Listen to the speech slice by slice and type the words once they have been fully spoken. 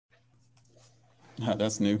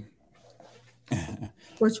That's new.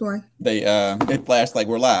 Which one? They it flashed like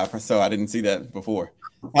we're live, so I didn't see that before.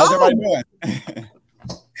 How's Oh, everybody doing?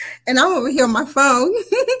 and I'm over here on my phone.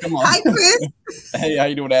 Come on. Hi, Chris. Hey, how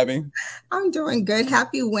you doing, Abby? I'm doing good.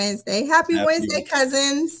 Happy Wednesday. Happy Happy. Wednesday,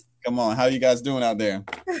 cousins. Come on. How you guys doing out there?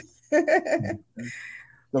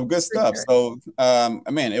 For So good stuff. sure. So,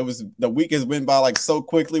 man, it was the week has went by like so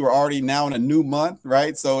quickly. We're already now in a new month,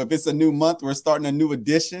 right? So if it's a new month, we're starting a new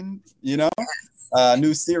edition,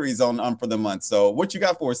 new series on for the month. So what you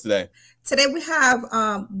got for us today? Today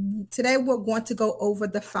we're going to go over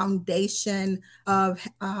the foundation of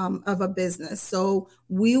a business. So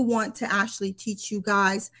we want to actually teach you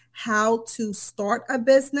guys how to start a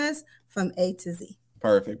business from A to Z.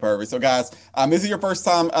 Perfect. So guys, this is your first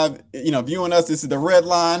time, viewing us. This is the Red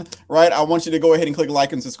Line, right? I want you to go ahead and click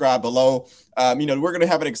like and subscribe below. We're going to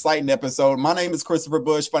have an exciting episode. My name is Christopher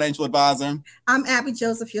Bush, financial advisor. I'm Abby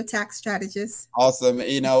Joseph, your tax strategist. Awesome.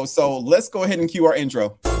 So let's go ahead and cue our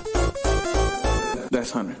intro.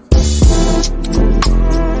 That's 100.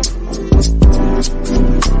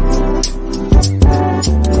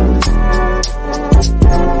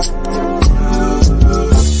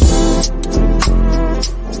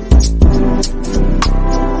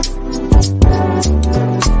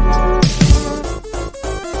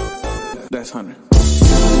 That's 100.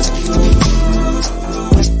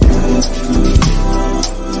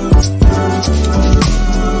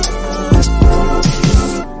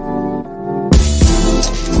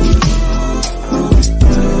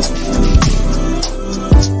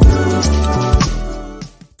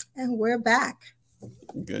 And we're back.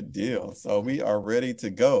 Good deal. So we are ready to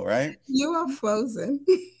go, right? You are frozen.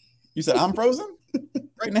 You said I'm frozen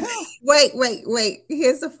right now? Wait.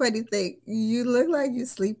 Here's the funny thing. You look like you're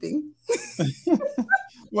sleeping.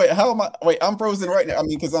 Wait, how am I? Wait, I'm frozen right now. I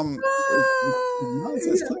mean, because I'm nice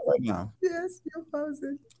and Yeah. clear right now. Yes, you're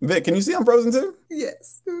frozen. Vic, can you see I'm frozen too?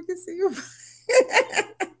 Yes, we can see you.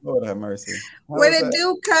 Lord have mercy. How What is it that?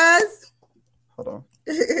 do, cuz? Hold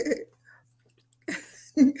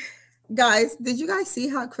on. Guys, did you guys see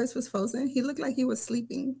how Chris was frozen? He looked like he was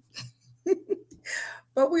sleeping.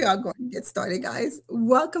 But we are going to get started, guys.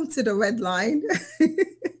 Welcome to the Red Line.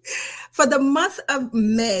 For the month of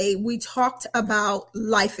May, we talked about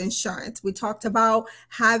life insurance. We talked about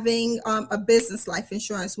having a business life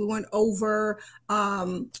insurance. We went over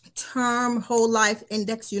term, whole life,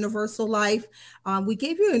 index, universal life. We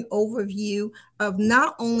gave you an overview of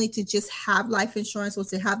not only to just have life insurance or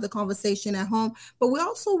to have the conversation at home, but we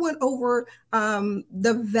also went over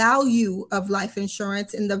the value of life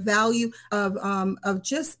insurance and the value of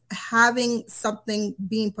just having something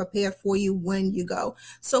being prepared for you when you go.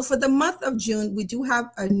 So for the month of June, we do have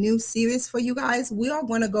a new series for you guys. We are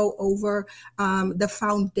going to go over the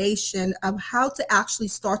foundation of how to actually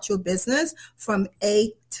start your business from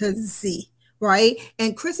A to Z. Right.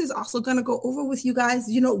 And Chris is also going to go over with you guys,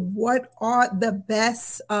 what are the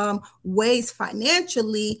best ways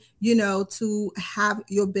financially, to have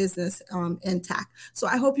your business intact. So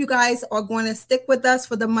I hope you guys are going to stick with us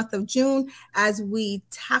for the month of June as we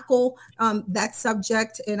tackle that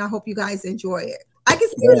subject. And I hope you guys enjoy it. I can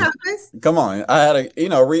see you now, Chris. Come on. I had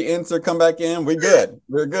a re-enter, come back in. We're good.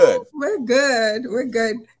 We're good. We're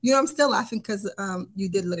good. I'm still laughing because you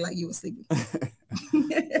did look like you were sleeping.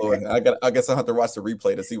 Lord, I guess I'll have to watch the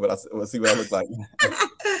replay to see what I look like.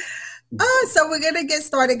 So we're gonna get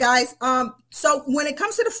started, guys. So when it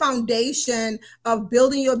comes to the foundation of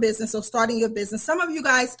building your business or starting your business, some of you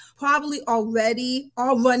guys probably already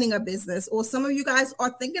are running a business, or some of you guys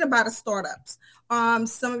are thinking about a startups.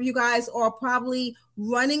 Some of you guys are probably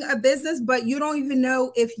running a business, but you don't even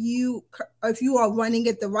know if you are running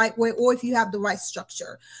it the right way or if you have the right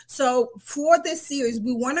structure. So for this series,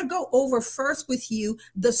 we want to go over first with you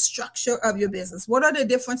the structure of your business. What are the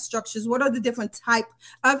different structures? What are the different type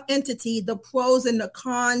of entity, the pros and the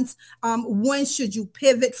cons? When should you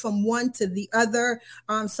pivot from one to the other?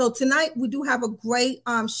 So tonight we do have a great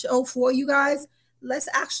show for you guys. Let's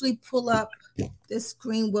actually pull up this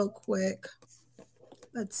screen real quick.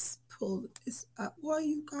 Let's pull this up for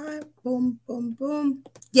you guys. Boom, boom, boom.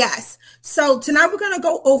 Yes. So tonight we're going to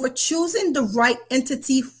go over choosing the right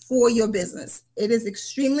entity for your business. It is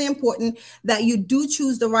extremely important that you do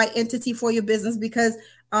choose the right entity for your business because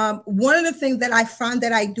one of the things that I found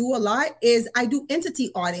that I do a lot is I do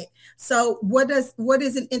entity audit. So what is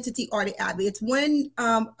an entity audit, Abby? It's when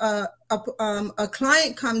a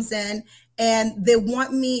client comes in and they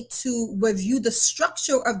want me to review the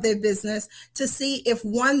structure of their business to see if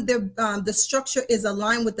the structure is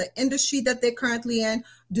aligned with the industry that they're currently in.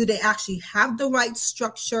 Do they actually have the right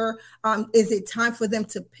structure? Is it time for them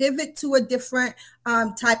to pivot to a different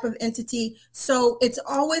type of entity. So it's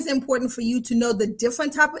always important for you to know the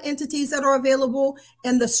different type of entities that are available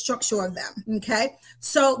and the structure of them. Okay.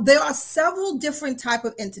 So there are several different type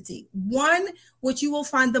of entity. One, which you will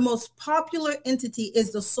find the most popular entity,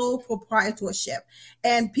 is the sole proprietorship.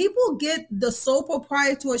 And people get the sole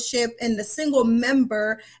proprietorship and the single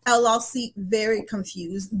member LLC very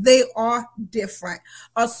confused. They are different.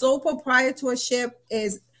 A sole proprietorship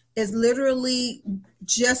is literally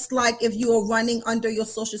just like if you are running under your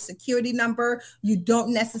social security number. You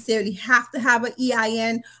don't necessarily have to have an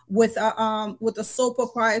EIN with a sole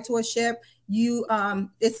proprietorship.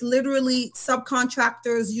 It's literally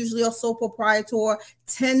subcontractors, usually a sole proprietor,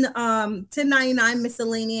 1099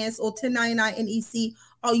 miscellaneous or 1099 NEC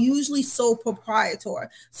are usually sole proprietor.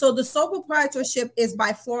 So the sole proprietorship is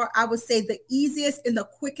by far, I would say, the easiest and the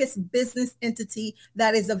quickest business entity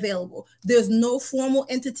that is available. There's no formal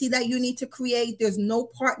entity that you need to create. There's no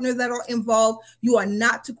partner that are involved. You are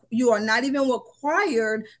not even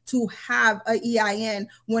required to have an EIN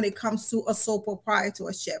when it comes to a sole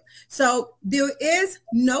proprietorship. So there is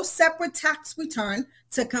no separate tax return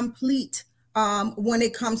to complete when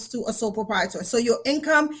it comes to a sole proprietor. So your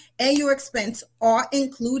income and your expense are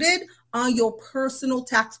included on your personal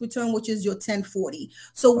tax return, which is your 1040.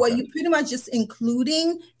 So what you pretty much just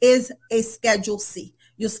including is a Schedule C.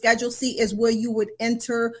 Your Schedule C is where you would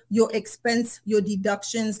enter your expense, your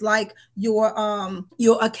deductions, like your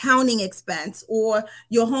accounting expense or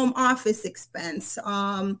your home office expense.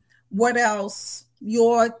 What else?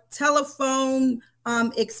 Your telephone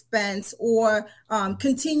expense or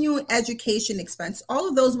continuing education expense. All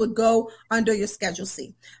of those would go under your Schedule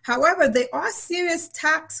C. However, there are serious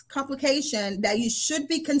tax complications that you should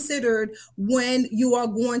be considered when you are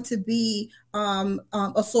going to be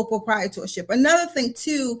a sole proprietorship. Another thing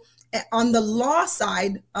too, on the law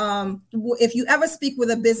side, if you ever speak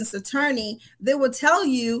with a business attorney, they will tell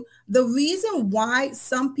you the reason why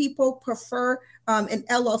some people prefer an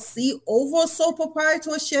LLC over a sole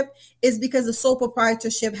proprietorship is because the sole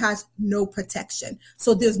proprietorship has no protection.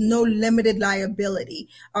 So there's no limited liability.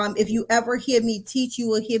 If you ever hear me teach, you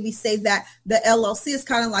will hear me say that the LLC is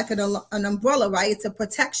kind of like an umbrella, right? It's a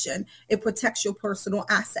protection. It protects your personal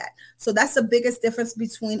asset. So that's the biggest difference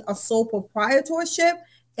between a sole proprietorship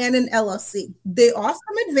and an LLC. There are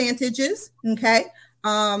some advantages, okay?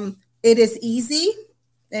 It is easy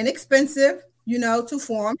and expensive, to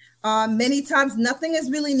form. Many times nothing is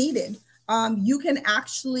really needed. You can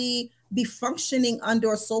actually be functioning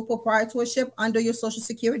under a sole proprietorship under your social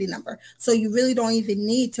security number. So you really don't even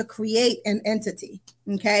need to create an entity,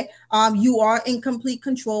 okay? You are in complete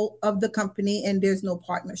control of the company and there's no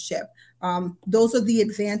partnership. Those are the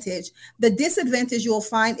advantage. The disadvantage you'll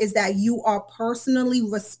find is that you are personally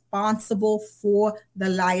responsible for the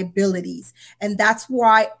liabilities. And that's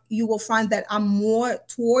why you will find that I'm more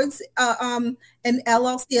towards an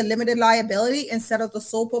LLC, a limited liability, instead of the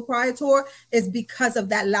sole proprietor, is because of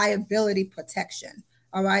that liability protection.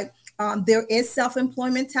 All right. There is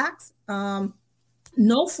self-employment tax.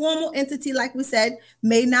 No formal entity, like we said,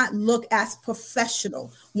 may not look as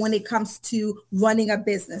professional when it comes to running a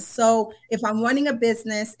business. So if I'm running a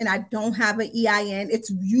business and I don't have an EIN, it's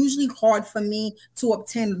usually hard for me to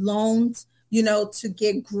obtain loans, to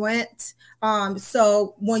get grants.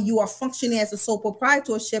 So when you are functioning as a sole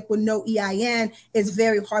proprietorship with no EIN, it's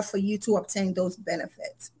very hard for you to obtain those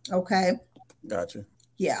benefits. Okay. Gotcha.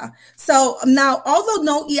 Yeah. So now, although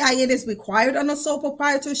no EIN is required on a sole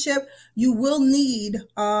proprietorship, you will need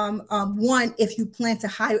one if you plan to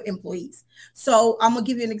hire employees. So I'm gonna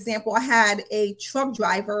give you an example. I had a truck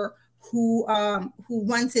driver who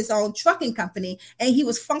runs his own trucking company, and he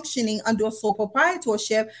was functioning under a sole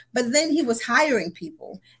proprietorship, but then he was hiring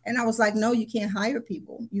people. And I was like, no, you can't hire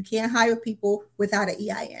people. You can't hire people without an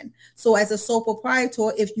EIN. So as a sole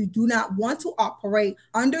proprietor, if you do not want to operate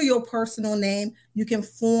under your personal name, you can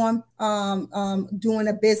form doing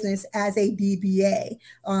a business as a DBA,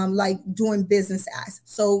 like doing business as.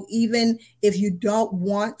 So even if you don't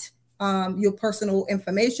want your personal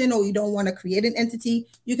information or you don't want to create an entity,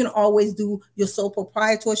 you can always do your sole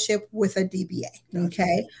proprietorship with a DBA,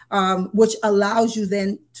 okay? Which allows you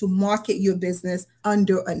then to market your business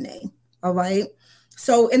under a name, all right?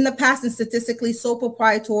 So in the past and statistically, sole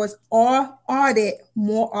proprietors are audited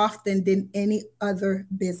more often than any other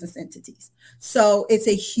business entities. So it's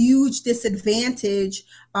a huge disadvantage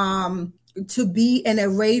to be in a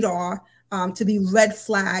radar, to be red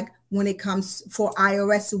flag when it comes for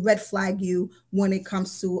IRS to red flag you when it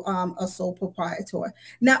comes to a sole proprietor.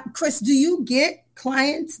 Now, Chris, do you get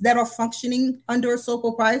clients that are functioning under a sole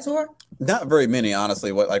proprietor? Not very many,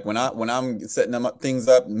 honestly. When I'm setting them up things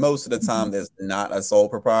up, most of the time there's not a sole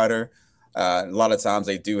proprietor. A lot of times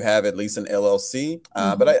they do have at least an LLC.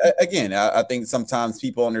 But I think sometimes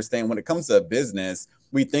people understand when it comes to a business,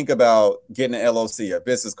 we think about getting an LLC, a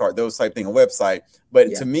business card, those type thing, a website.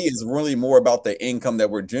 But to me, it's really more about the income that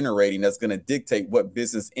we're generating that's going to dictate what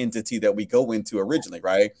business entity that we go into originally,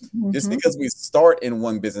 right? Just because we start in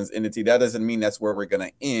one business entity, that doesn't mean that's where we're going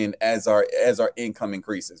to end as our income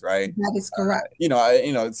increases, right? That is correct.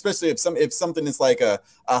 Especially if something is like a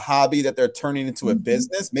hobby that they're turning into a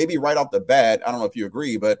business, maybe right off the bat, I don't know if you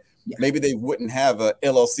agree, but maybe they wouldn't have a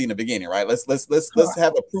LLC in the beginning, right? Let's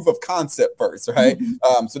have a proof of concept first, right?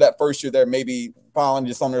 So that first year they're maybe filing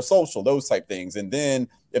just on their social, those type things, and then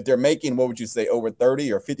if they're making, what would you say, over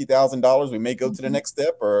 $30,000 or $50,000, we may go to the next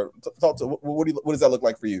step. Or talk to what does that look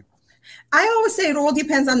like for you? I always say it all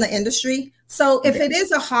depends on the industry. So if it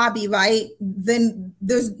is a hobby, right, then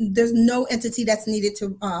there's no entity that's needed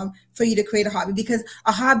to for you to create a hobby, because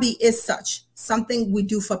a hobby is something we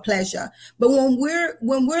do for pleasure. But when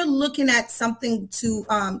we're looking at something to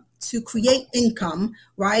create income,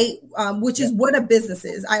 right, which is what a business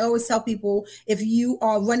is. I always tell people, if you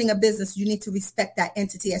are running a business, you need to respect that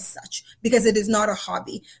entity as such, because it is not a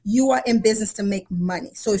hobby. You are in business to make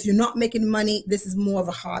money. So if you're not making money, this is more of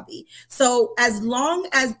a hobby. So as long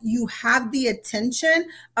as you have the attention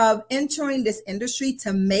of entering this industry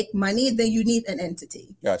to make money, then you need an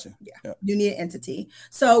entity. Gotcha. Yeah. You need an entity.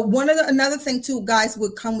 So another thing too, guys,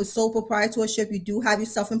 would come with sole proprietorship. You do have your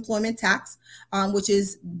self-employment tax, which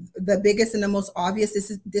is the biggest and the most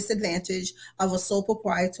obvious disadvantage of a sole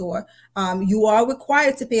proprietor. You are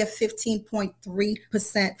required to pay a 15.3%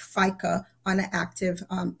 FICA on an active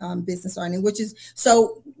business earning, which is,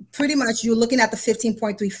 so pretty much you're looking at the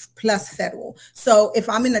 15.3 plus federal. So if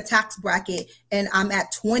I'm in a tax bracket and I'm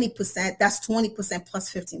at 20%, that's 20%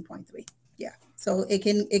 plus 15.3. Yeah. So it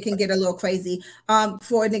can get a little crazy.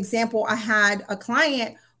 For an example, I had a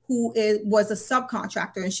client who was a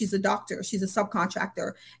subcontractor, and she's a doctor. She's a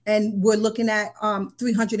subcontractor, and we're looking at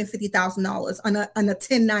 $350,000 on a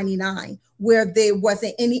 1099, where there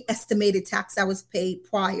wasn't any estimated tax that was paid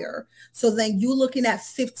prior. So then you're looking at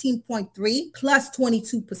 15.3 plus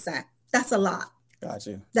 22%. That's a lot.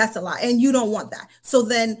 Gotcha. That's a lot, and you don't want that. So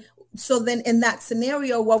then in that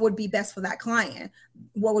scenario, what would be best for that client?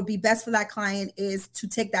 What would be best for that client is to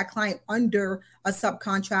take that client under a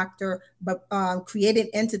subcontractor, but create an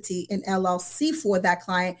entity, an LLC for that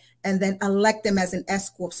client, and then elect them as an S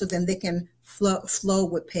corp, so then they can flow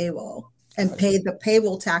with payroll and pay the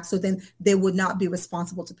payroll tax. So then they would not be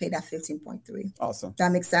responsible to pay that 15.3. Awesome.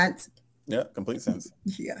 That makes sense? Yeah, complete sense.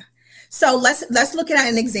 Yeah. So let's look at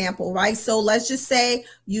an example, right? So let's just say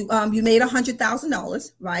you made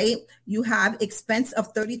 $100,000, right? You have expense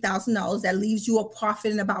of $30,000. That leaves you a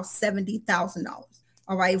profit in about $70,000.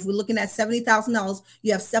 All right. If we're looking at $70,000,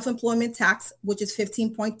 you have self-employment tax, which is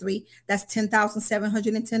 15.3. That's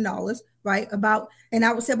 $10,710, right? And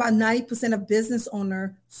I would say about 90% of business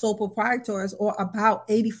owner sole proprietors, or about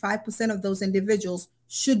 85% of those individuals,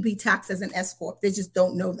 should be taxed as an S corp. They just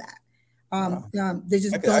don't know that. They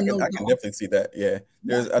just don't know. I can definitely see that. Yeah.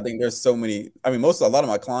 I think there's so many. I mean, a lot of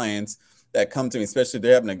my clients that come to me, especially if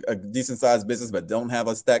they're having a decent sized business but don't have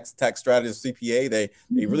a tax strategist, CPA, they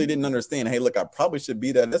really didn't understand. Hey, look, I probably should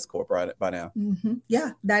be that S corp by now.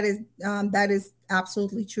 Yeah, that is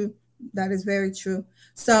absolutely true. That is very true.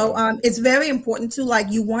 So it's very important to, like,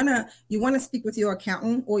 you want to speak with your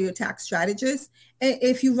accountant or your tax strategist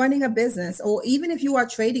if you're running a business, or even if you are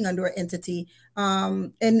trading under an entity,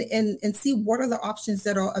 and see what are the options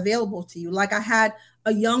that are available to you. Like, I had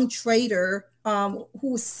a young trader who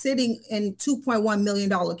was sitting in $2.1 million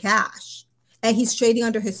cash, and he's trading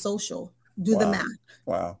under his social. Do the math.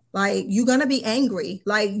 Wow. Like, you're going to be angry.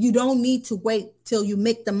 Like, you don't need to wait till you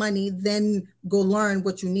make the money, then go learn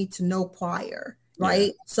what you need to know prior. Right.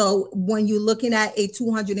 Yeah. So when you're looking at a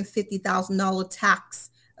 $250,000 tax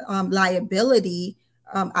liability,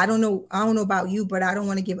 I don't know about you, but I don't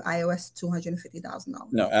want to give iOS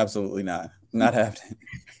 $250,000. No, absolutely not. Not happening.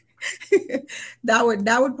 That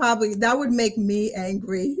would make me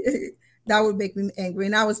angry. That would make me angry.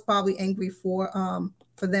 And I was probably angry for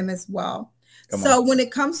them as well. So when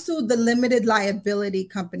it comes to the limited liability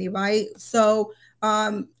company, right? So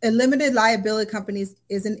a limited liability company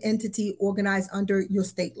is an entity organized under your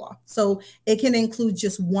state law. So it can include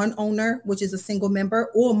just one owner, which is a single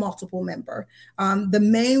member, or multiple member. The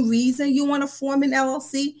main reason you want to form an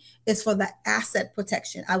LLC is for the asset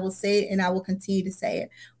protection. I will say it, and I will continue to say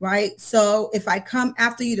it, right? So if I come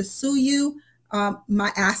after you to sue you,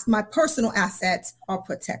 my personal assets are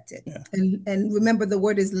protected. Yeah. And remember, the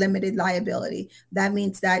word is limited liability. That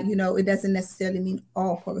means that, it doesn't necessarily mean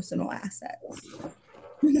all personal assets.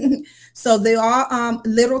 So there are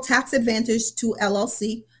little tax advantage to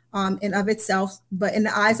LLC in of itself, but in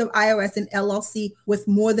the eyes of IRS, an LLC with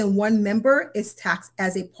more than one member is taxed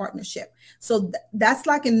as a partnership. So that's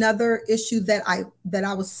like another issue that I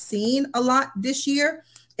was seeing a lot this year,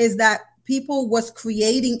 is that people was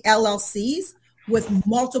creating LLCs with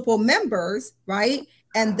multiple members, right?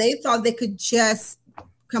 And they thought they could just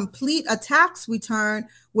complete a tax return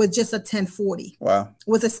with just a 1040. Wow.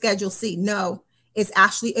 With a Schedule C. No, it's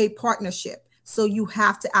actually a partnership. So you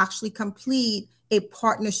have to actually complete a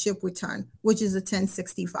partnership return, which is a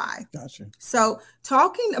 1065. Gotcha. So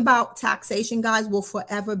talking about taxation, guys, will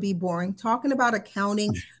forever be boring. Talking about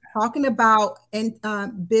accounting, talking about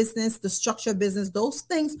business, the structure of business, those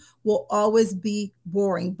things will always be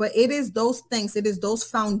boring. But it is those things, it is those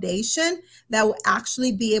foundation that will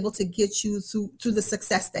actually be able to get you through the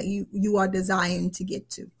success that you are desiring to get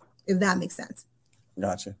to, if that makes sense.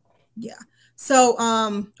 Gotcha. Yeah.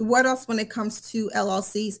 So what else when it comes to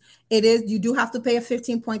LLCs? You do have to pay a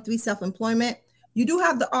 15.3 self-employment. You do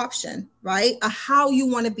have the option, right, of how you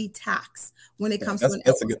want to be taxed when it comes to an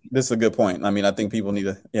LLC. This is a good point. I mean, I think people need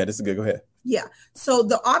to, this is good. Go ahead. Yeah. So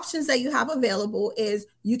the options that you have available is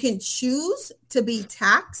you can choose to be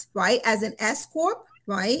taxed, right, as an S Corp,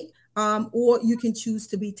 right? Or you can choose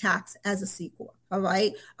to be taxed as a C Corp. All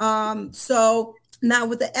right. So now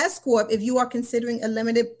with the S Corp, if you are considering a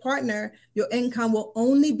limited partner, your income will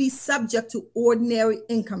only be subject to ordinary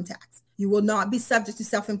income tax. You will not be subject to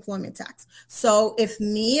self-employment tax. So if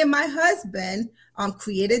me and my husband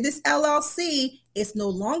created this LLC, it's no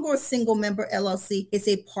longer a single member LLC, it's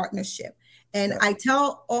a partnership. And I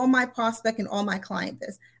tell all my prospect and all my clients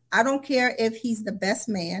this. I don't care if he's the best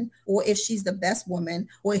man or if she's the best woman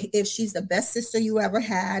or if she's the best sister you ever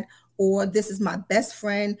had, or this is my best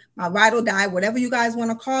friend, my ride or die, whatever you guys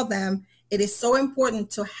want to call them. It is so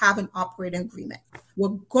important to have an operating agreement.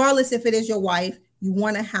 Regardless if it is your wife, you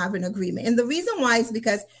want to have an agreement. And the reason why is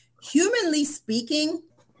because humanly speaking,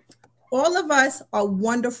 all of us are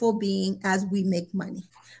wonderful beings as we make money.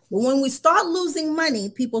 But when we start losing money,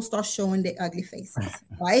 people start showing their ugly faces,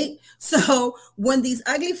 right? So when these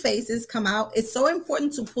ugly faces come out, it's so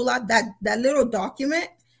important to pull out that little document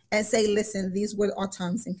and say, listen, these were our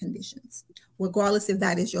terms and conditions, regardless if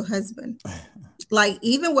that is your husband. Like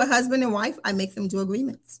even with husband and wife, I make them do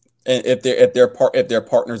agreements. And if they're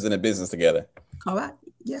partners in a business together. Correct.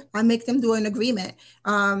 Yeah, I make them do an agreement.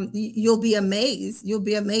 You'll be amazed. You'll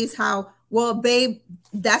be amazed how, well, babe,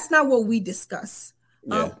 that's not what we discuss.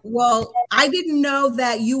 Yeah. Well, I didn't know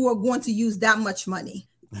that you were going to use that much money.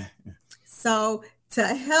 So to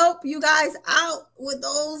help you guys out with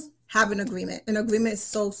those, have an agreement. An agreement is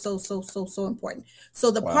so important. So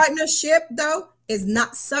the partnership, though, is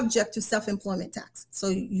not subject to self-employment tax. So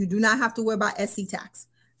you do not have to worry about SC tax.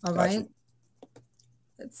 All right.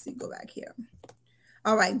 Let's see, go back here.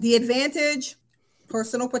 All right. The advantage,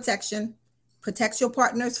 personal protection, protects your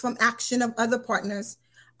partners from action of other partners,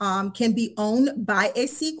 can be owned by a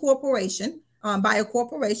C corporation, by a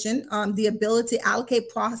corporation, the ability to allocate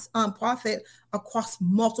profit across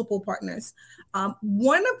multiple partners.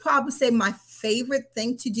 One of probably say my favorite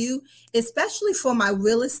thing to do, especially for my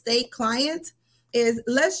real estate client, is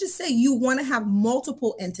let's just say you want to have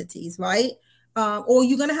multiple entities, right? Or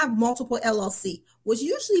you're going to have multiple LLC. What's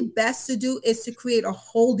usually best to do is to create a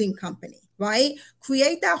holding company, right?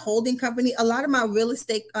 Create that holding company. A lot of my real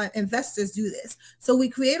estate investors do this. So we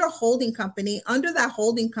create a holding company. Under that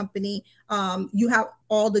holding company, you have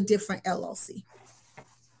all the different LLC.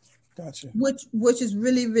 Gotcha. Which is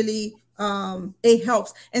really, really, it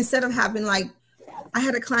helps. Instead of having like, I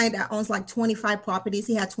had a client that owns like 25 properties.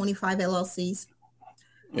 He had 25 LLCs.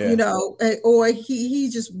 Yeah. You know, or he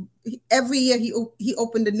just every year he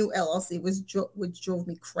opened a new LLC, which drove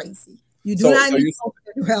me crazy. You do not need to open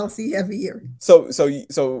a new LLC every year. So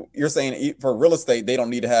you're saying for real estate they don't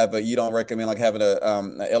need to have you don't recommend like having a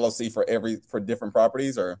LLC for different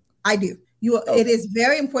properties, or? I do. It is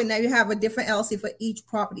very important that you have a different LLC for each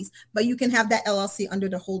properties, but you can have that LLC under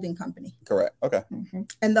the holding company. Correct. Okay. Mm-hmm.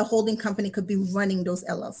 And the holding company could be running those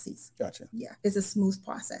LLCs. Gotcha. Yeah, it's a smooth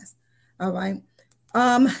process. All right.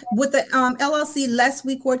 With the LLC, less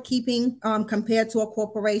record keeping compared to a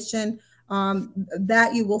corporation,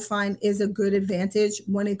 that you will find is a good advantage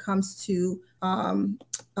when it comes to an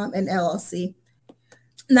LLC.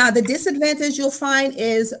 Now, the disadvantage you'll find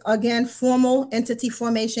is, again, formal entity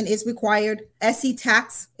formation is required. SE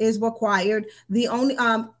tax is required. The only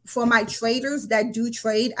for my traders that do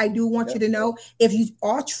trade, I do want you to know, if you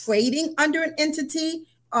are trading under an entity,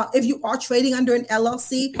 if you are trading under an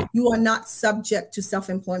LLC, you are not subject to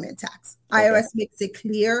self-employment tax. IRS makes it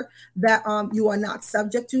clear that you are not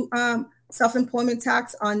subject to self-employment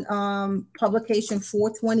tax on publication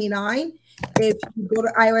 429. If you go to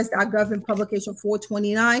irs.gov and publication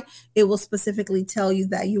 429, it will specifically tell you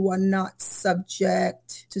that you are not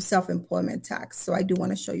subject to self-employment tax. So I do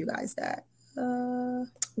want to show you guys that.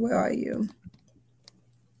 Where are you?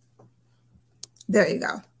 There you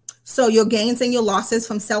go. So your gains and your losses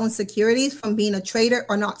from selling securities from being a trader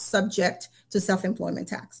are not subject to self-employment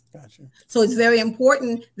tax. Gotcha. So it's very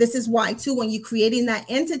important. This is why too, when you're creating that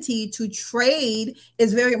entity to trade,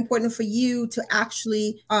 it's very important for you to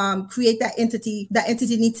actually create that entity. That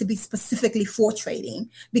entity needs to be specifically for trading,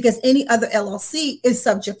 because any other LLC is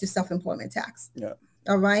subject to self-employment tax. Yeah.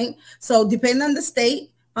 All right. So depending on the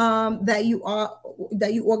state that you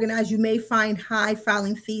organize, you may find high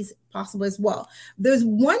filing fees possible as well. There's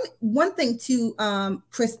one thing too,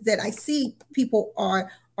 Chris, that I see people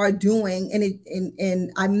are doing,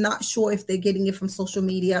 and I'm not sure if they're getting it from social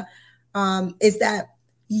media, is that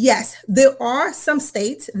yes, there are some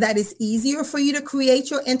states that it's easier for you to create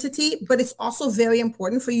your entity, but it's also very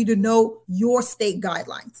important for you to know your state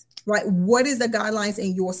guidelines, right? What is the guidelines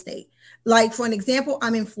in your state? Like, for an example,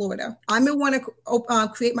 I'm in Florida. I may want to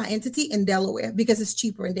create my entity in Delaware because it's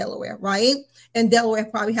cheaper in Delaware, right? And Delaware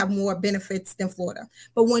probably have more benefits than Florida.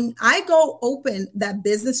 But when I go open that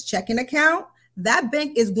business checking account, that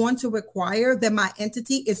bank is going to require that my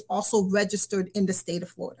entity is also registered in the state of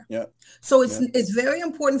Florida. Yeah. So it's very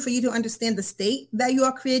important for you to understand the state that you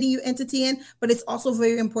are creating your entity in, but it's also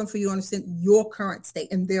very important for you to understand your current state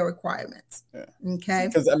and their requirements. Yeah. Okay.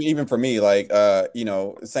 Because I mean, even for me, like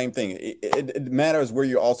same thing. It matters where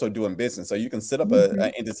you're also doing business. So you can set up an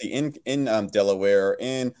entity in Delaware,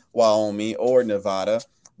 in Wyoming, or Nevada.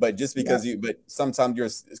 But just because but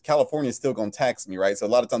sometimes California is still going to tax me, right? So a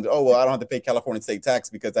lot of times, I don't have to pay California state tax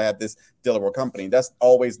because I have this Delaware company. That's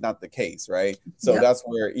always not the case, right? So that's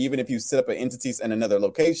where even if you set up an entities in another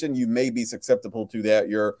location, you may be susceptible to that,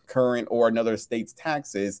 your current or another state's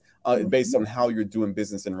taxes based on how you're doing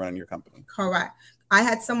business and running your company. Correct. I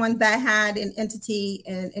had someone that had an entity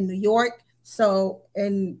in New York. So,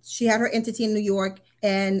 and she had her entity in New York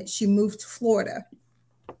and she moved to Florida.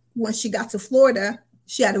 When she got to Florida,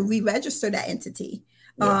 she had to re-register that entity.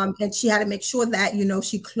 And she had to make sure that,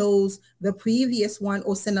 she closed the previous one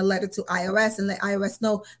or send a letter to IRS and let IRS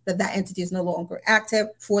know that that entity is no longer active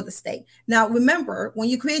for the state. Now, remember, when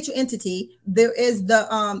you create your entity, there is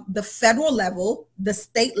the federal level, the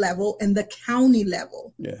state level, and the county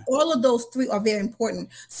level. Yeah. All of those three are very important.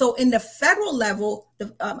 So in the federal level, the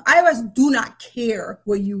IRS do not care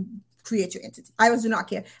where you create your entity. IRS do not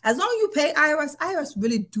care. As long as you pay IRS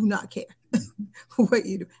really do not care what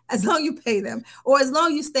you do. As long as you pay them, or as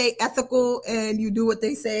long as you stay ethical and you do what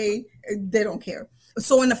they say, they don't care.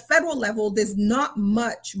 So in the federal level, there's not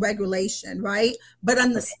much regulation, right? But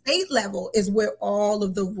on the state level is where all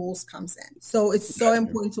of the rules comes in. So it's so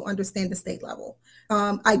important to understand the state level.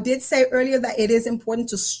 I did say earlier that it is important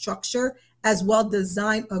to structure as well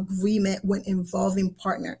design agreement when involving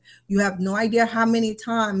partner. You have no idea how many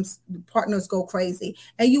times the partners go crazy.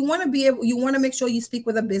 And you want to make sure you speak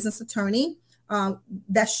with a business attorney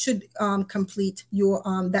that should complete your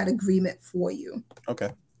that agreement for you. Okay.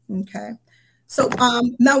 So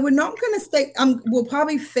now we're not going to stay. We'll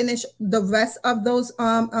probably finish the rest of those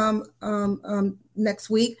next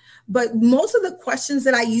week. But most of the questions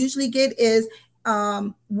that I usually get is,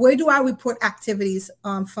 where do I report activities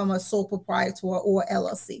from a sole proprietor or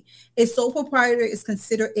LLC? A sole proprietor is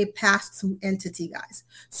considered a pass-through entity, guys.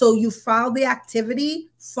 So you file the activity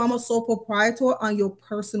from a sole proprietor on your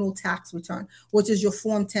personal tax return, which is your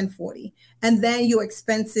Form 1040. And then your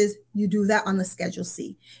expenses, you do that on the Schedule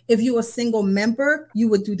C. If you're a single member, you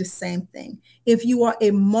would do the same thing. If you are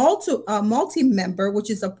a multi-member, which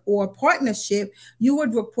is a partnership, you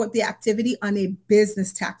would report the activity on a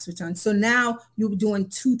business tax return. So now you're doing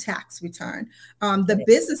two tax return. The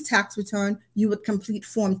business tax return, you would complete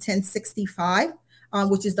Form 1065,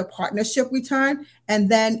 which is the partnership return. And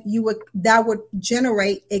then that would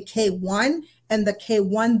generate a K1, and the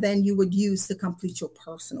K1 then you would use to complete your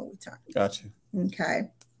personal return. Gotcha. Okay.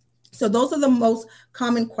 So those are the most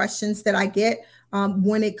common questions that I get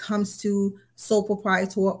when it comes to sole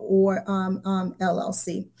proprietor or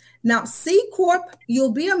LLC. Now, C Corp,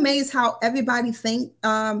 you'll be amazed how everybody think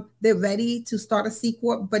they're ready to start a C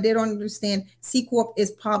Corp, but they don't understand C Corp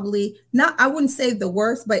is probably not, I wouldn't say the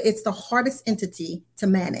worst, but it's the hardest entity to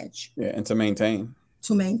manage. Yeah, and to maintain.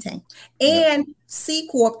 And C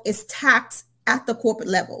Corp is taxed at the corporate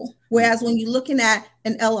level. Whereas when you're looking at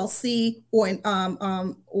an LLC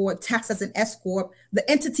or taxed as an S Corp, the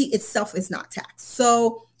entity itself is not taxed.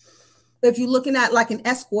 So if you're looking at like an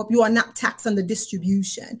S Corp, you are not taxed on the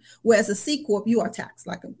distribution. Whereas a C Corp, you are taxed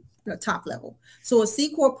like the top level. So a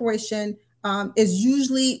C corporation is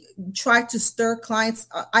usually try to stir clients.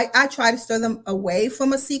 I try to stir them away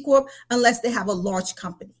from a C corp unless they have a large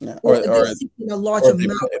company or they're seeking a large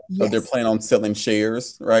amount. Or they're planning on selling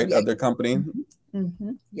shares, right, of their company.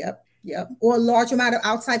 Yep. Or a large amount of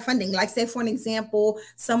outside funding. Like say, for an example,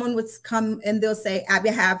 someone would come and they'll say, Abby,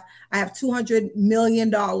 I have $200 million,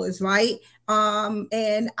 right?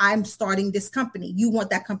 And I'm starting this company. You want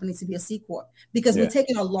that company to be a C corp because we're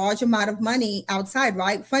taking a large amount of money outside,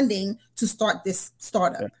 right? Funding to start this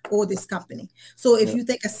startup or this company. So if you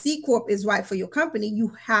think a C corp is right for your company,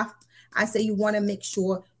 I say you want to make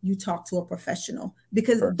sure you talk to a professional,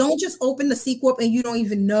 because don't just open the C corp and you don't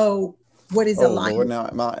even know what is aligned.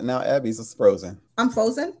 Lord, now Abby's frozen. I'm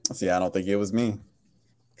frozen? See, I don't think it was me.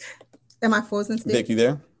 Am I frozen, Steve? Vic, you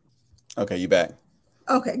there? Okay, you back.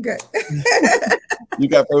 Okay, good. You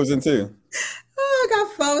got frozen too. Oh, I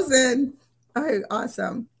got frozen. Okay,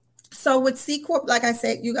 awesome. So with C Corp, like I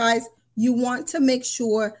said, you guys, you want to make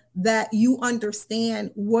sure that you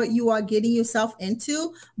understand what you are getting yourself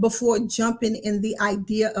into before jumping in the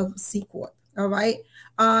idea of C Corp. All right.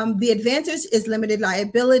 The advantage is limited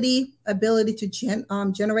liability, ability to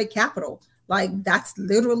generate capital. Like that's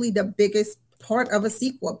literally the biggest part of a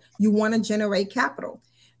C Corp. You want to generate capital.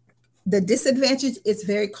 The disadvantage is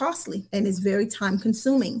very costly and it's very time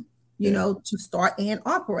consuming, to start and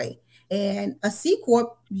operate. And a C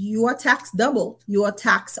Corp, you are taxed double. You are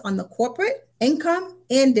taxed on the corporate income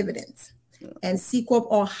and dividends. And C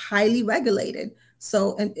Corp are highly regulated.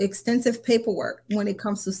 So an extensive paperwork when it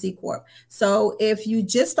comes to C Corp. So if you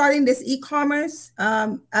just starting this e-commerce,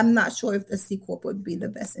 I'm not sure if the C Corp would be the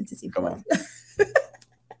best entity for you.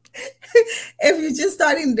 If you're just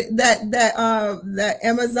starting that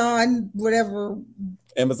Amazon, whatever.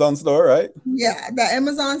 Amazon store, right? Yeah, the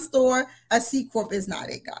Amazon store, a C Corp is not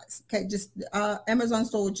it, guys. Okay, just Amazon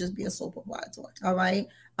store would just be a sole proprietor. All right.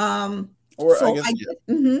 Or so I guess,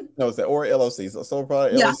 no, it's that or LLC. So sole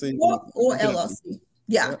proprietor, LLC. Or LLC.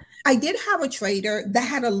 Yeah. I did have a trader that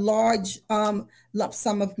had a large lump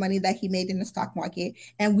sum of money that he made in the stock market,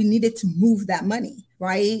 and we needed to move that money,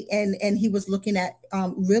 right? And he was looking at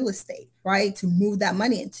real estate, right, to move that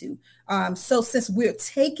money into. So since we're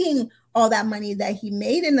taking all that money that he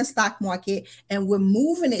made in the stock market and we're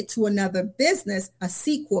moving it to another business, a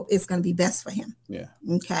C Corp is going to be best for him. Yeah.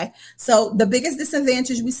 Okay. So the biggest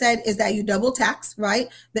disadvantage we said is that you double tax, right?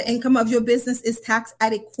 The income of your business is taxed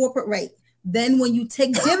at a corporate rate. Then when you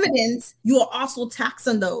take dividends, you are also taxed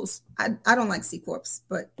on those. I don't like C Corps,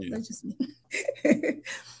 but that's just me.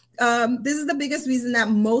 This is the biggest reason that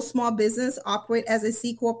most small business operate as a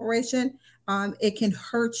C corporation. It can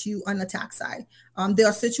hurt you on the tax side. There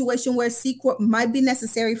are situations where C Corp might be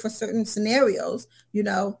necessary for certain scenarios,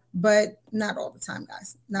 but not all the time,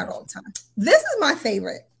 guys. Not all the time. This is my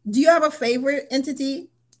favorite. Do you have a favorite entity?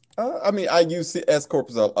 I use S Corps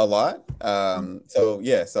a lot. So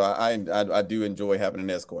I do enjoy having an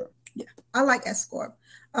S Corp. Yeah, I like S Corp.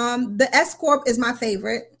 The S Corp is my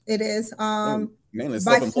favorite. It is mainly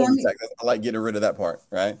self-employment tax. I like getting rid of that part,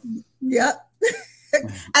 right? Yep.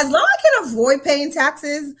 As long as I can avoid paying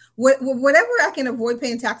taxes, whatever I can avoid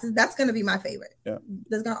paying taxes, that's going to be my favorite. Yeah,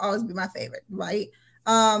 that's going to always be my favorite, right?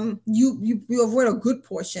 You avoid a good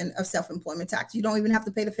portion of self-employment tax. You don't even have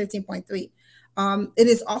to pay the 15.3. It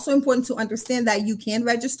is also important to understand that you can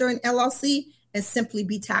register an LLC and simply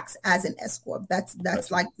be taxed as an S Corp. That's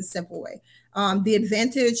like the simple way. The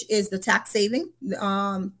advantage is the tax saving,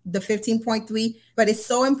 the 15.3, but it's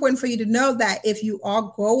so important for you to know that if you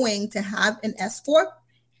are going to have an S Corp,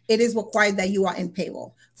 it is required that you are in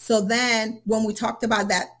payroll. So then when we talked about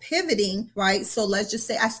that pivoting, right? So let's just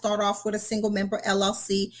say I start off with a single member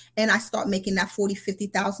LLC and I start making that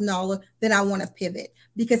 $40,000, $50,000, then I want to pivot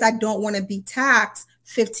because I don't want to be taxed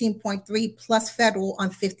 15.3 plus federal on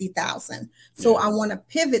 50,000. So I want to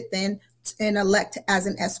pivot then and elect as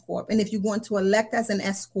an S Corp. And if you're going to elect as an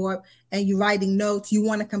S Corp and you're writing notes, you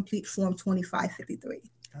want to complete Form 2553,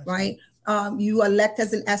 right? You elect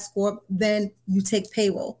as an S Corp, then you take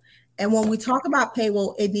payroll. And when we talk about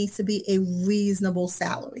payroll, it needs to be a reasonable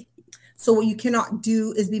salary. So what you cannot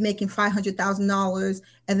do is be making $500,000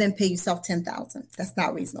 and then pay yourself $10,000. That's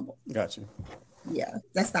not reasonable. Gotcha. Yeah,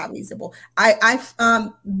 that's not reasonable. I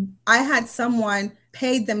had someone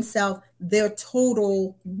pay themselves the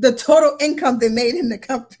total income they made in the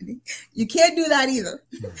company. You can't do that either.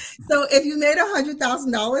 So if you made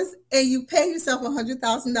 $100,000 and you pay yourself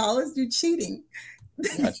 $100,000, you're cheating.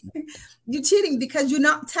 Gotcha. You're cheating because you're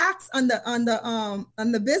not taxed on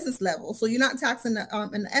the business level. So you're not taxed in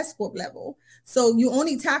the S Corp level. So you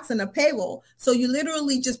only tax on the payroll. So you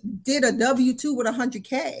literally just did a W-2 with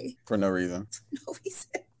 $100K for no reason. No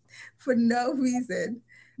reason. for no reason.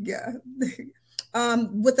 Yeah.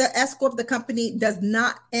 With the S Corp, the company does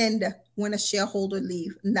not end when a shareholder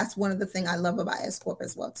leave. And that's one of the things I love about S Corp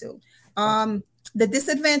as well, too. The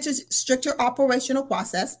disadvantage, stricter operational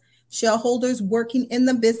process. Shareholders working in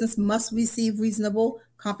the business must receive reasonable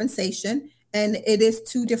compensation. And it is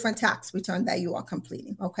 2 different tax returns that you are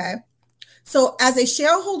completing. Okay. So as a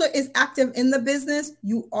shareholder is active in the business,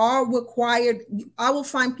 you are required. I will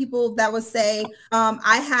find people that will say,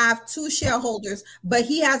 I have 2 shareholders, but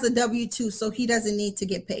he has a W-2, so he doesn't need to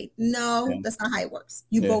get paid. No, that's not how it works.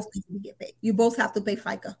 You both need to get paid. You both have to pay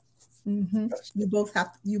FICA. You both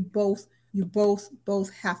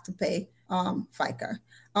have to pay FICA.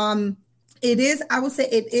 It is, I would say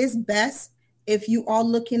it is best if you are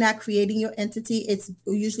looking at creating your entity. It's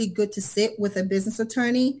usually good to sit with a business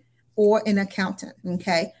attorney or an accountant,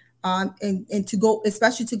 okay? And to go,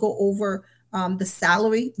 especially to go over the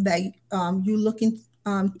salary that you're looking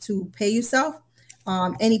to pay yourself.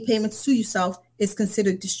 Any payments to yourself is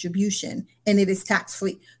considered distribution and it is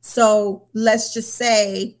tax-free. So let's just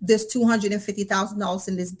say there's $250,000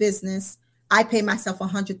 in this business. I pay myself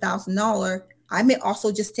 $100,000. I may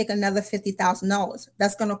also just take another $50,000.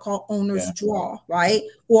 That's going to call owner's draw, right?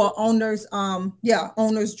 Or owner's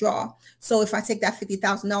draw. So if I take that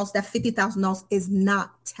 $50,000, that $50,000 is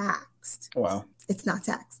not taxed. Wow. It's not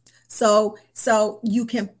taxed. So you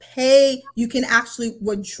can actually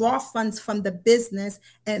withdraw funds from the business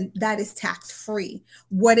and that is tax-free.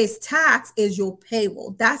 What is taxed is your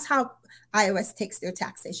payroll. That's how IRS takes their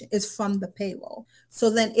taxation, is from the payroll. So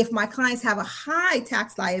then if my clients have a high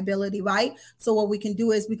tax liability, right? So what we can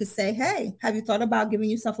do is we could say, hey, have you thought about giving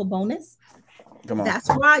yourself a bonus? Come on. That's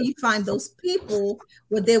why you find those people,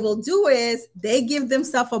 what they will do is they give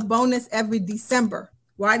themselves a bonus every December.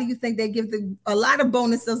 Why do you think they give a lot of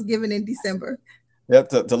bonuses given in December? Yep,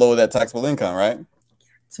 to lower that taxable income, right?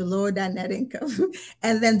 To lower that net income.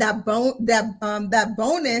 And then that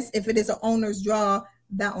bonus, if it is an owner's draw,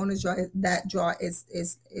 that draw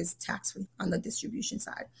is tax-free on the distribution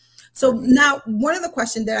side. So now one of the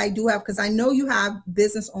questions that I do have, because I know you have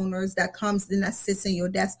business owners that comes in, that sits in your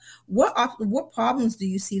desk. What problems do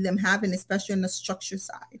you see them having, especially on the structure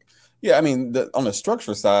side? Yeah, I mean, on the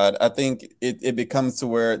structure side, I think it becomes to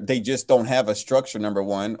where they just don't have a structure, number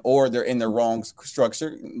one, or they're in the wrong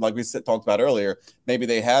structure. Like we talked about earlier, maybe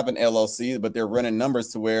they have an LLC, but they're running numbers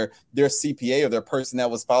to where their CPA or their person that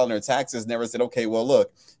was filing their taxes never said, okay, well,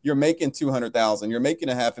 look, you're making $200,000, you're making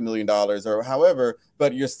 $500,000 or however,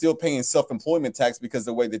 but you're still paying self-employment tax because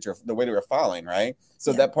the way they were filing, right?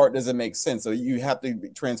 So that part doesn't make sense. So you have to be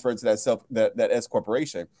transferred to that S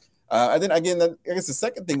corporation. And then again, I guess the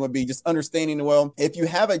second thing would be just understanding, well, if you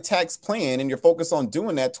have a tax plan and you're focused on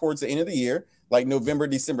doing that towards the end of the year, like November,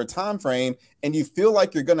 December timeframe, and you feel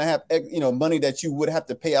like you're going to have, money that you would have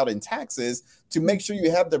to pay out in taxes, to make sure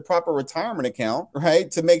you have the proper retirement account, right?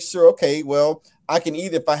 To make sure, okay, well, I can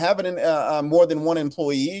either, if I have it in more than one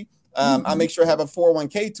employee, I make sure I have a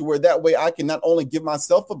 401k to where that way I can not only give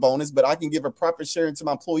myself a bonus, but I can give a profit sharing to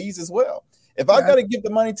my employees as well. If I got to give the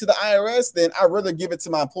money to the IRS, then I'd rather give it to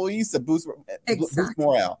my employees to boost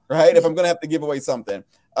morale, right? If I'm going to have to give away something.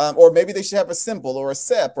 Or maybe they should have a simple or a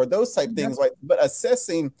SEP or those type things, like, but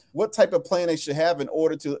assessing what type of plan they should have in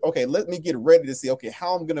order to, okay, let me get ready to see, okay,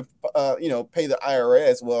 how I'm going to, pay the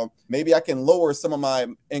IRS. Well, maybe I can lower some of my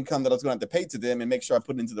income that I was going to have to pay to them and make sure I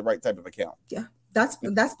put it into the right type of account. Yeah.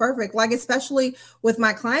 That's perfect. Like, especially with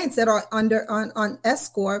my clients that are on S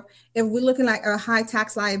Corp, if we're looking at a high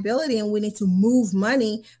tax liability and we need to move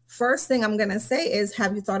money, first thing I'm going to say is,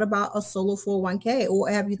 have you thought about a solo 401k, or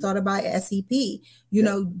have you thought about SEP?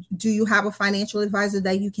 Do you have a financial advisor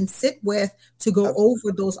that you can sit with to go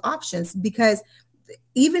over those options? Because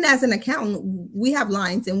even as an accountant, we have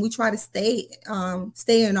lines and we try to stay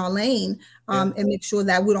in our lane and make sure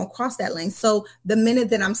that we don't cross that lane. So the minute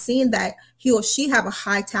that I'm seeing that he or she have a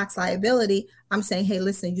high tax liability, I'm saying, hey,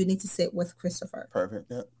 listen, you need to sit with Christopher. Perfect.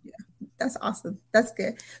 Yeah. That's awesome. That's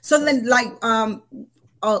good. So then, like,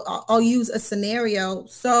 I'll use a scenario.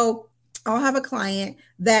 So I'll have a client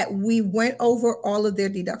that we went over all of their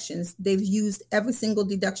deductions. They've used every single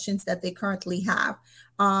deductions that they currently have.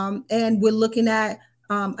 And we're looking at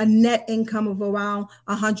a net income of around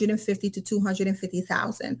 $150,000 to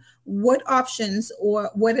 $250,000. What options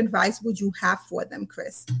or what advice would you have for them,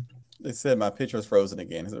 Chris? They said my picture is frozen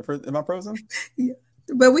again. Am I frozen? Yeah,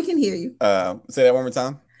 but we can hear you. Say that one more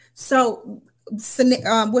time. So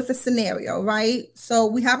with a scenario, right? So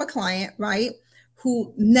we have a client, right,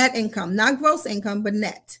 who net income, not gross income, but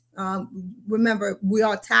net. Remember, we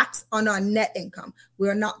are taxed on our net income. We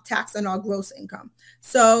are not taxed on our gross income.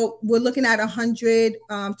 So we're looking at 100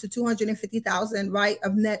 to 250,000, right,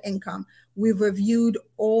 of net income. We've reviewed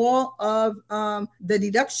all of the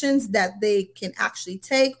deductions that they can actually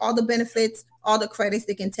take, all the benefits, all the credits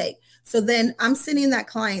they can take. So then I'm sending that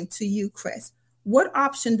client to you, Chris. What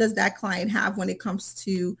option does that client have when it comes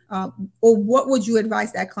to, or what would you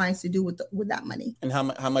advise that client to do with that money? And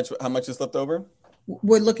how much is left over?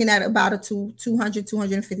 We're looking at about a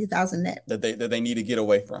 250,000 net that they need to get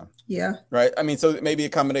away from. Yeah. Right. I mean, so maybe a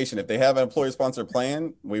combination. If they have an employer sponsored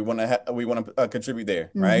plan, we want to contribute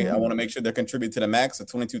there. Right. I want to make sure they contribute to the max of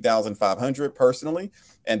 22,500 personally,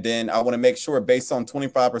 and then I want to make sure based on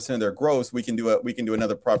 25% of their gross, we can do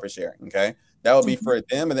another profit sharing. Okay. That would be for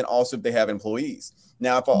them, and then also if they have employees.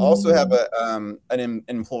 Now, if I also have a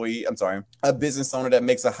business owner that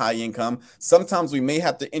makes a high income, sometimes we may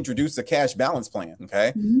have to introduce a cash balance plan.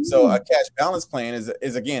 Okay, so a cash balance plan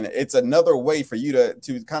is again, it's another way for you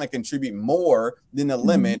to kind of contribute more than the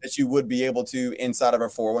limit that you would be able to inside of a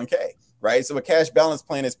 401k. Right. So a cash balance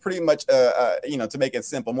plan is pretty much, to make it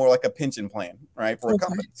simple, more like a pension plan, right, for a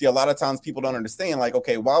company. See, a lot of times people don't understand, like,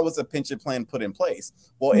 okay, why was a pension plan put in place?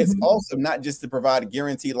 Well, it's also not just to provide a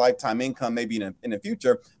guaranteed lifetime income, maybe in the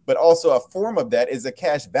future, but also a form of that is a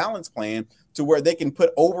cash balance plan to where they can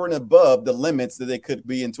put over and above the limits that they could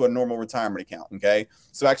be into a normal retirement account. Okay.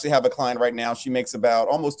 So I actually have a client right now. She makes about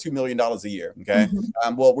almost $2 million a year. Okay.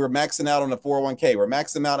 Well, we're maxing out on the 401k. We're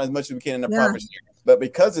maxing out as much as we can in the profit share. But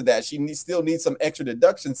because of that, she still needs some extra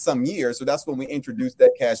deductions some years. So that's when we introduced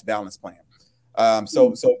that cash balance plan.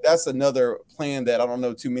 So that's another plan that I don't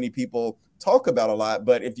know too many people talk about a lot.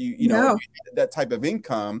 But if you know that type of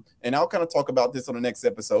income, and I'll kind of talk about this on the next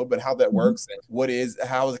episode, but how that works and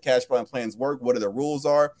how the cash plans work, what are the rules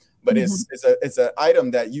are. But it's an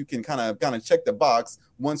item that you can kind of check the box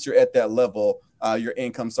once you're at that level. Your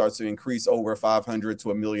income starts to increase over $500 to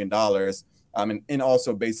 $1 million. And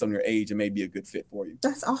also based on your age, it may be a good fit for you.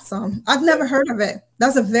 That's awesome. I've never heard of it.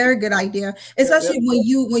 That's a very good idea, especially when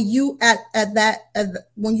you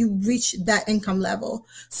when you reach that income level.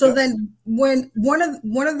 So then, when one of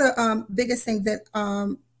the biggest things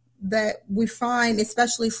that we find,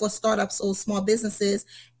 especially for startups or small businesses,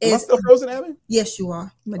 is. Am I still frozen, Abby? Yes, you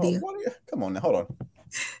are, my dear. Come on now, hold on.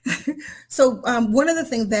 So one of the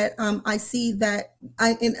things that I see that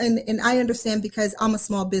I understand, because I'm a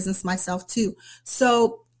small business myself too.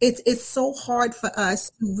 So it's so hard for us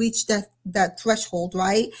to reach that threshold,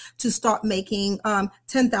 right? To start making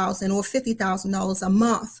 $10,000 or $50,000 a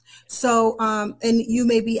month. So and you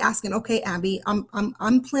may be asking, okay, Abby,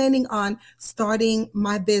 I'm planning on starting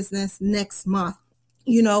my business next month.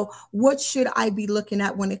 What should I be looking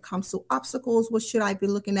at when it comes to obstacles? What should I be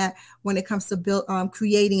looking at when it comes to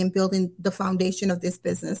creating and building the foundation of this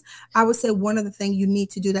business? I would say one of the things you need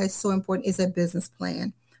to do that is so important is a business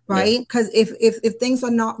plan, right? Because if things are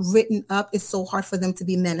not written up, it's so hard for them to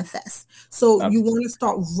be manifest. So you want to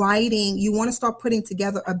start writing, you want to start putting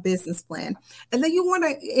together a business plan. And then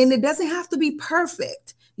and it doesn't have to be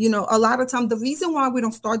perfect. A lot of times the reason why we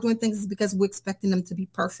don't start doing things is because we're expecting them to be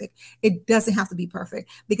perfect. It doesn't have to be perfect,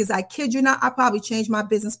 because I kid you not, I probably change my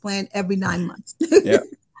business plan every 9 months.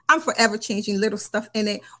 I'm forever changing little stuff in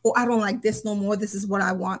it. Or I don't like this no more. This is what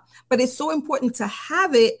I want. But it's so important to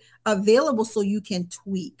have it available so you can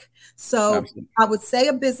tweak. So absolutely. I would say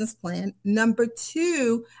a business plan. Number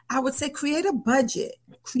 2, I would say create a budget.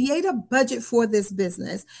 Create a budget for this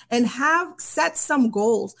business and set some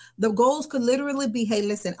goals. The goals could literally be, hey,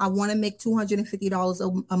 listen, I want to make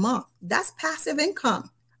 $250 a month. That's passive income.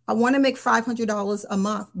 I want to make $500 a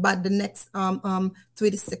month by the next 3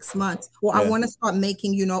 to 6 months. Or I want to start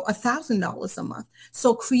making, $1,000 a month.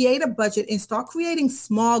 So create a budget and start creating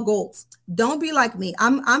small goals. Don't be like me.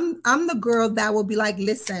 I'm the girl that will be like,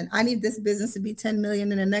 listen, I need this business to be 10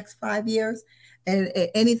 million in the next 5 years. And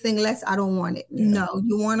anything less, I don't want it. No,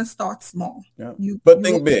 you want to start small.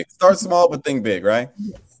 Think big. Start small, but think big, right?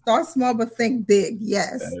 Start small, but think big.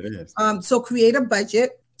 Yes. That it is. So create a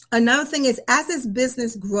budget. Another thing is, as this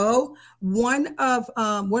business grow, one of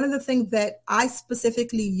the things that I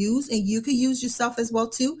specifically use, and you could use yourself as well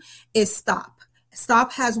too, is STOP.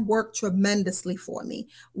 STOP has worked tremendously for me.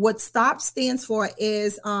 What STOP stands for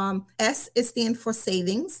is S, it stands for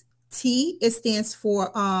savings. T, it stands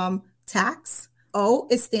for tax. O,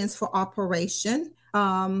 it stands for operation.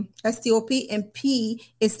 STOP, and P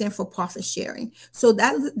is stand for profit sharing. So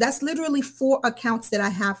that's literally 4 accounts that I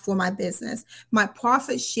have for my business. My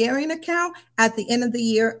profit sharing account, at the end of the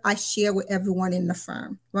year, I share with everyone in the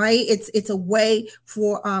firm, right? It's a way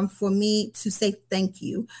for me to say thank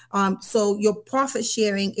you. So your profit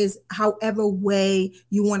sharing is however way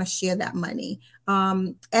you want to share that money.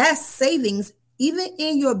 As savings, even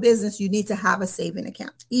in your business, you need to have a saving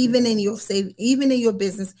account. Even in your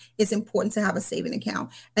business, it's important to have a saving account.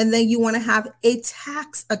 And then you want to have a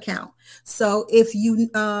tax account. So if you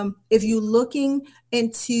looking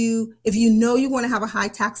into, if you know you want to have a high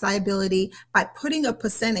tax liability, by putting a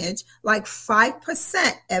percentage like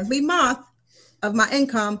 5% every month of my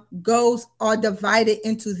income goes or divided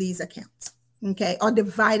into these accounts. Okay, or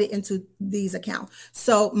divided into these accounts.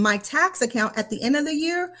 So my tax account, at the end of the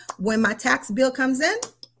year, when my tax bill comes in,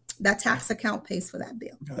 that tax account pays for that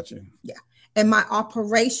bill. Gotcha. Yeah. And my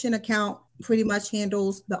operation account pretty much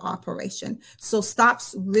handles the operation. So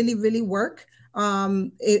stops really, really work.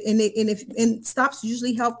 And stops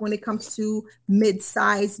usually help when it comes to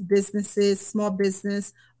mid-sized businesses, small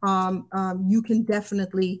business. You can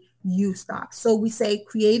definitely use stocks. So we say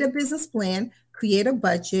create a business plan, create a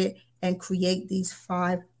budget, and create these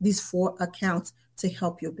 4 accounts to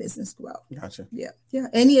help your business grow. Gotcha. Yeah.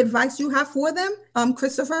 Any advice you have for them,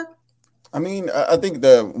 Christopher? I mean, I think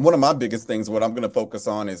one of my biggest things, what I'm going to focus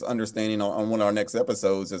on, is understanding on one of our next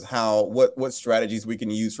episodes is what strategies we can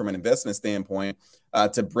use from an investment standpoint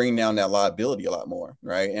to bring down that liability a lot more,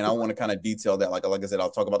 right? And I want to kind of detail that. Like I said, I'll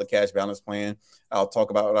talk about the cash balance plan. I'll talk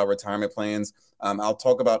about our retirement plans. I'll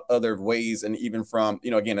talk about other ways, and even from,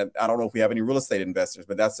 again, I don't know if we have any real estate investors,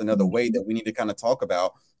 but that's another way that we need to kind of talk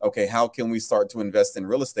about, okay, how can we start to invest in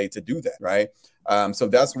real estate to do that, right? So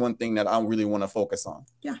that's one thing that I really want to focus on.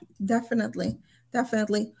 Yeah, definitely.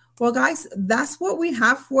 Well, guys, that's what we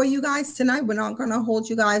have for you guys tonight. We're not going to hold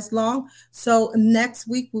you guys long. So next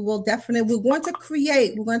week, we're going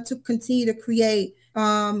to continue to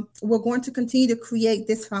create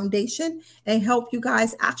this foundation and help you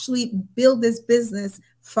guys actually build this business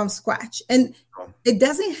from scratch. And it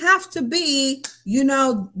doesn't have to be,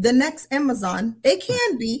 the next Amazon. It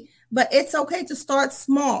can be, but it's okay to start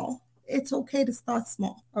small. It's okay to start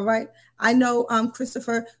small. All right. I know,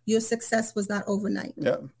 Christopher, your success was not overnight.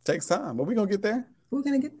 Yeah. Takes time, but we're going to get there. We're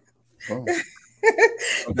going to get there. Oh.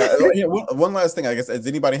 Okay. One last thing, I guess. Does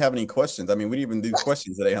anybody have any questions? I mean, we didn't even do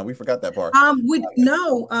questions today, huh? We forgot that part.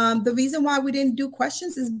 The reason why we didn't do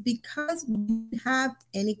questions is because we didn't have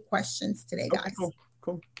any questions today, guys.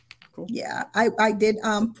 Cool. Yeah, I did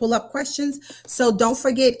pull up questions. So don't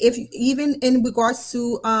forget, if even in regards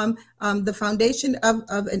to the foundation of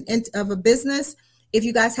a business, if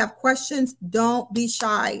you guys have questions, don't be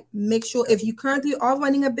shy. Make sure, if you currently are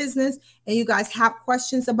running a business and you guys have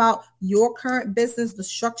questions about your current business, the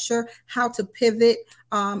structure, how to pivot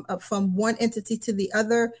from one entity to the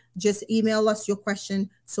other, just email us your question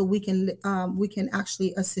so we can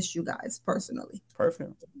actually assist you guys personally.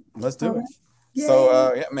 Perfect. Let's do it. Yay.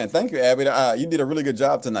 So, man, thank you, Abby. You did a really good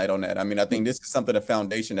job tonight on that. I mean, I think this is something, a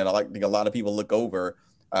foundation that I think a lot of people look over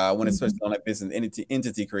when especially on that business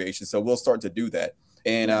entity creation. So we'll start to do that.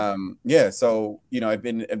 And so,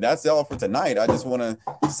 if that's all for tonight, I just want to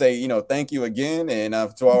say, thank you again. And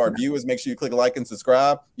to all our viewers, make sure you click like and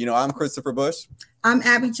subscribe. I'm Christopher Bush. I'm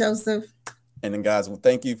Abby Joseph. And then, guys,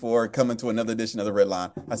 thank you for coming to another edition of The Red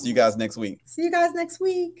Line. I'll see you guys next week.